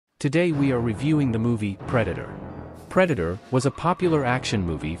Today we are reviewing the movie Predator. Predator was a popular action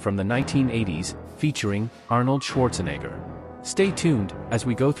movie from the 1980s, featuring Arnold Schwarzenegger. Stay tuned as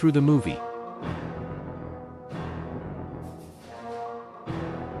we go through the movie.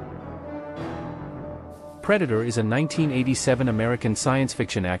 Predator is a 1987 American science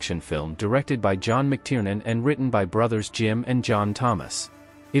fiction action film directed by John McTiernan and written by brothers Jim and John Thomas.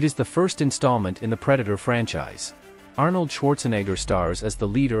 It is the first installment in the Predator franchise. Arnold Schwarzenegger stars as the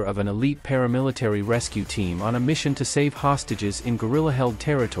leader of an elite paramilitary rescue team on a mission to save hostages in guerrilla-held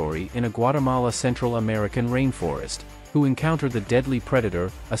territory in a Guatemala Central American rainforest, who encounter the deadly Predator,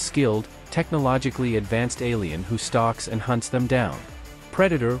 a skilled, technologically advanced alien who stalks and hunts them down.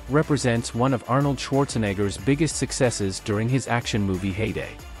 Predator represents one of Arnold Schwarzenegger's biggest successes during his action movie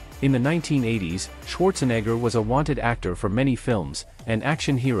heyday. In the 1980s, Schwarzenegger was a wanted actor for many films, and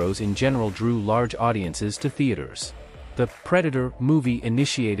action heroes in general drew large audiences to theaters. The Predator movie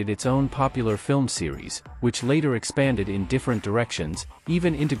initiated its own popular film series, which later expanded in different directions,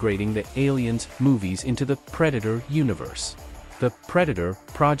 even integrating the Aliens movies into the Predator universe. The Predator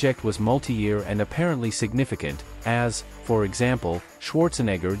project was multi-year and apparently significant, as, for example,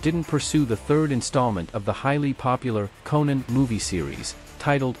 Schwarzenegger didn't pursue the third installment of the highly popular Conan movie series,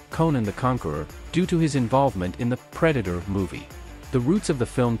 titled Conan the Conqueror, due to his involvement in the Predator movie. The roots of the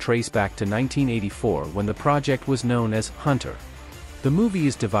film trace back to 1984 when the project was known as Hunter. The movie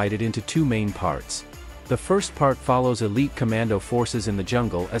is divided into two main parts. The first part follows elite commando forces in the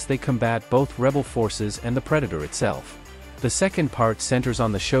jungle as they combat both rebel forces and the Predator itself. The second part centers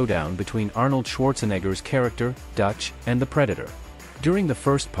on the showdown between Arnold Schwarzenegger's character, Dutch, and the Predator. During the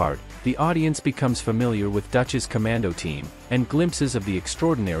first part, the audience becomes familiar with Dutch's commando team, and glimpses of the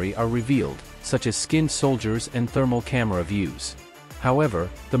extraordinary are revealed, such as skinned soldiers and thermal camera views. However,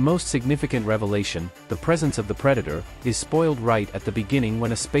 the most significant revelation, the presence of the Predator, is spoiled right at the beginning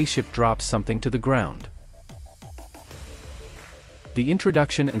when a spaceship drops something to the ground. The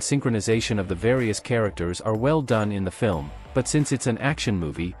introduction and synchronization of the various characters are well done in the film, but since it's an action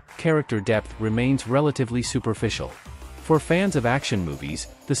movie, character depth remains relatively superficial. For fans of action movies,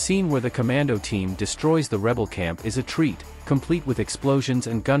 the scene where the commando team destroys the rebel camp is a treat, complete with explosions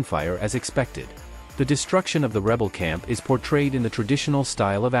and gunfire as expected. The destruction of the rebel camp is portrayed in the traditional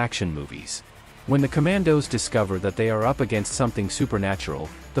style of action movies. When the commandos discover that they are up against something supernatural,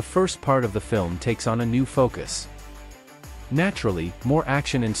 the first part of the film takes on a new focus. Naturally, more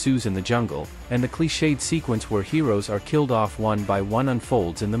action ensues in the jungle, and the cliched sequence where heroes are killed off one by one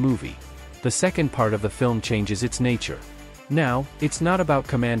unfolds in the movie. The second part of the film changes its nature. Now, it's not about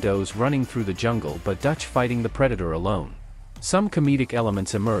commandos running through the jungle but Dutch fighting the Predator alone. Some comedic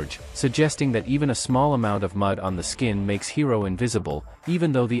elements emerge, suggesting that even a small amount of mud on the skin makes hero invisible,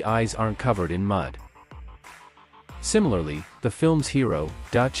 even though the eyes aren't covered in mud. Similarly, the film's hero,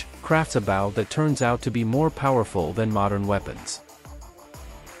 Dutch, crafts a bow that turns out to be more powerful than modern weapons.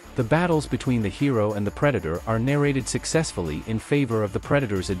 The battles between the hero and the Predator are narrated successfully in favor of the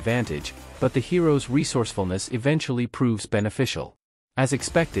Predator's advantage, but the hero's resourcefulness eventually proves beneficial. As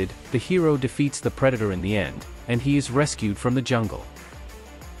expected, the hero defeats the Predator in the end, and he is rescued from the jungle.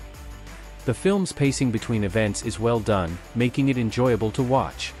 The film's pacing between events is well done, making it enjoyable to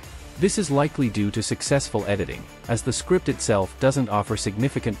watch. This is likely due to successful editing, as the script itself doesn't offer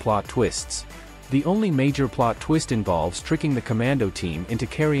significant plot twists. The only major plot twist involves tricking the commando team into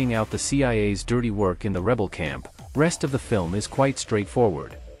carrying out the CIA's dirty work in the rebel camp. Rest of the film is quite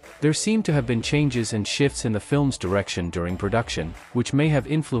straightforward. There seem to have been changes and shifts in the film's direction during production, which may have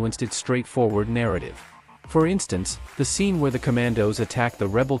influenced its straightforward narrative. For instance, the scene where the commandos attack the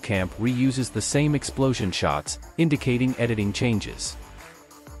rebel camp reuses the same explosion shots, indicating editing changes.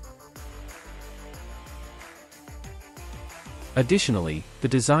 Additionally, the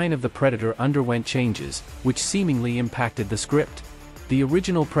design of the Predator underwent changes, which seemingly impacted the script. The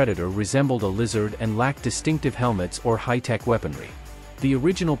original Predator resembled a lizard and lacked distinctive helmets or high-tech weaponry. The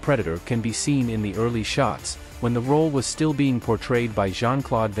original Predator can be seen in the early shots, when the role was still being portrayed by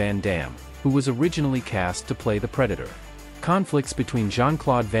Jean-Claude Van Damme, who was originally cast to play the Predator. Conflicts between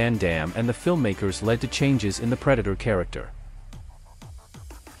Jean-Claude Van Damme and the filmmakers led to changes in the Predator character.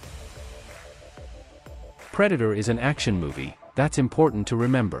 Predator is an action movie. That's important to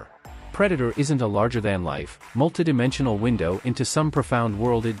remember. Predator isn't a larger-than-life, multidimensional window into some profound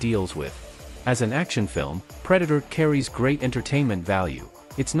world it deals with. As an action film, Predator carries great entertainment value.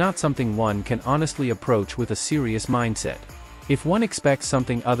 It's not something one can honestly approach with a serious mindset. If one expects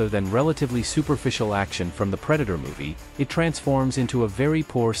something other than relatively superficial action from the Predator movie, it transforms into a very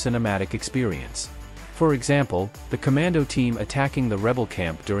poor cinematic experience. For example, the commando team attacking the rebel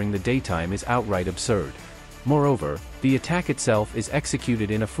camp during the daytime is outright absurd. Moreover, the attack itself is executed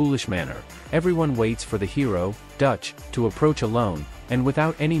in a foolish manner. Everyone waits for the hero, Dutch, to approach alone, and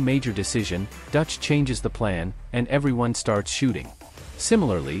without any major decision, Dutch changes the plan, and everyone starts shooting.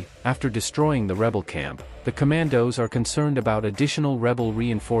 Similarly, after destroying the rebel camp, the commandos are concerned about additional rebel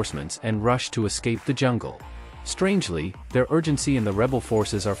reinforcements and rush to escape the jungle. Strangely, their urgency in the rebel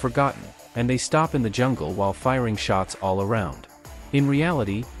forces are forgotten, and they stop in the jungle while firing shots all around. In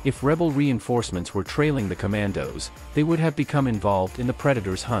reality, if rebel reinforcements were trailing the commandos, they would have become involved in the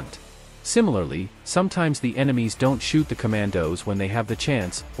predator's hunt. Similarly, sometimes the enemies don't shoot the commandos when they have the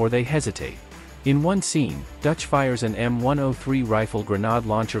chance, or they hesitate. In one scene, Dutch fires an M103 rifle grenade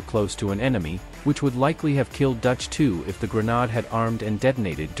launcher close to an enemy, which would likely have killed Dutch too if the grenade had armed and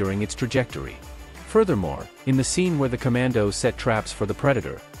detonated during its trajectory. Furthermore, in the scene where the commandos set traps for the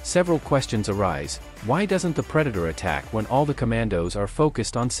predator, several questions arise. Why doesn't the predator attack when all the commandos are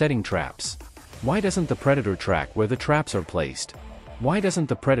focused on setting traps? Why doesn't the predator track where the traps are placed? Why doesn't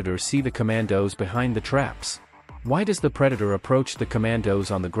the predator see the commandos behind the traps? Why does the predator approach the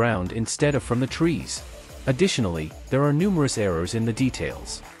commandos on the ground instead of from the trees? Additionally, there are numerous errors in the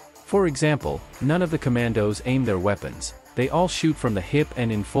details. For example, none of the commandos aim their weapons, they all shoot from the hip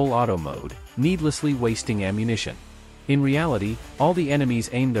and in full auto mode, needlessly wasting ammunition. In reality, all the enemies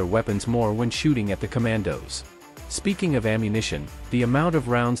aim their weapons more when shooting at the commandos. Speaking of ammunition, the amount of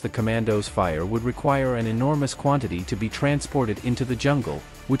rounds the commandos fire would require an enormous quantity to be transported into the jungle,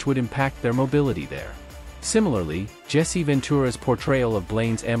 which would impact their mobility there. Similarly, Jesse Ventura's portrayal of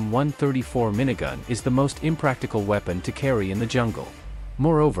Blaine's M134 minigun is the most impractical weapon to carry in the jungle.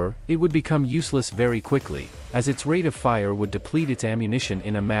 Moreover, it would become useless very quickly, as its rate of fire would deplete its ammunition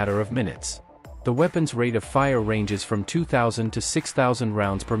in a matter of minutes. The weapon's rate of fire ranges from 2,000 to 6,000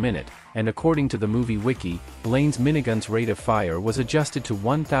 rounds per minute, and according to the movie wiki, Blaine's minigun's rate of fire was adjusted to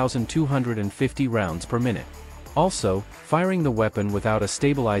 1,250 rounds per minute. Also, firing the weapon without a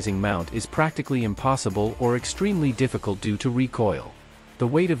stabilizing mount is practically impossible or extremely difficult due to recoil. The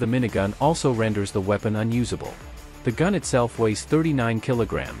weight of the minigun also renders the weapon unusable. The gun itself weighs 39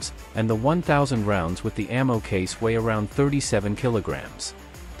 kilograms, and the 1,000 rounds with the ammo case weigh around 37 kilograms.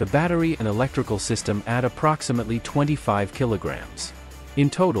 The battery and electrical system add approximately 25 kilograms. In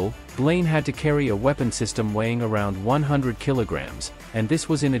total, Blaine had to carry a weapon system weighing around 100 kilograms, and this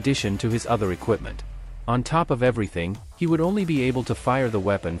was in addition to his other equipment. On top of everything, he would only be able to fire the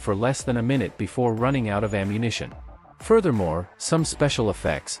weapon for less than a minute before running out of ammunition. Furthermore, some special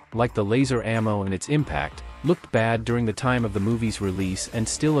effects, like the laser ammo and its impact, looked bad during the time of the movie's release and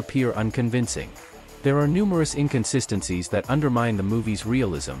still appear unconvincing. There are numerous inconsistencies that undermine the movie's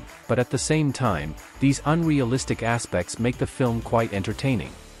realism, but at the same time, these unrealistic aspects make the film quite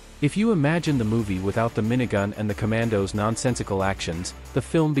entertaining. If you imagine the movie without the minigun and the commandos' nonsensical actions, the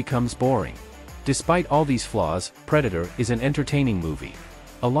film becomes boring. Despite all these flaws, Predator is an entertaining movie.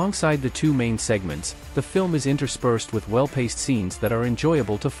 Alongside the two main segments, the film is interspersed with well-paced scenes that are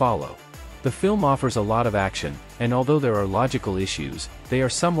enjoyable to follow. The film offers a lot of action, and although there are logical issues, they are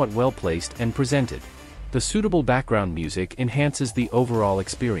somewhat well-placed and presented. The suitable background music enhances the overall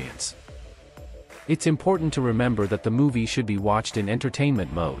experience. It's important to remember that the movie should be watched in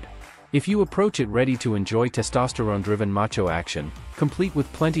entertainment mode. If you approach it ready to enjoy testosterone-driven macho action, complete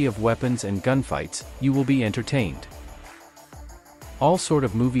with plenty of weapons and gunfights, you will be entertained. All Sort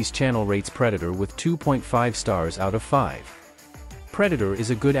of Movies channel rates Predator with 2.5 stars out of 5. Predator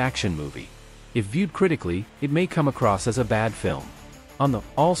is a good action movie. If viewed critically, it may come across as a bad film. On the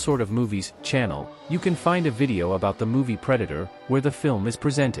All Sort of Movies channel, you can find a video about the movie Predator, where the film is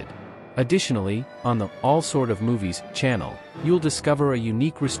presented. Additionally, on the All Sort of Movies channel, you'll discover a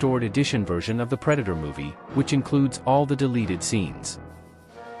unique restored edition version of the Predator movie, which includes all the deleted scenes.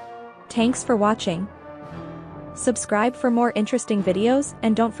 Thanks for watching. Subscribe for more interesting videos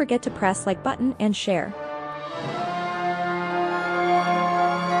and don't forget to press like button and share.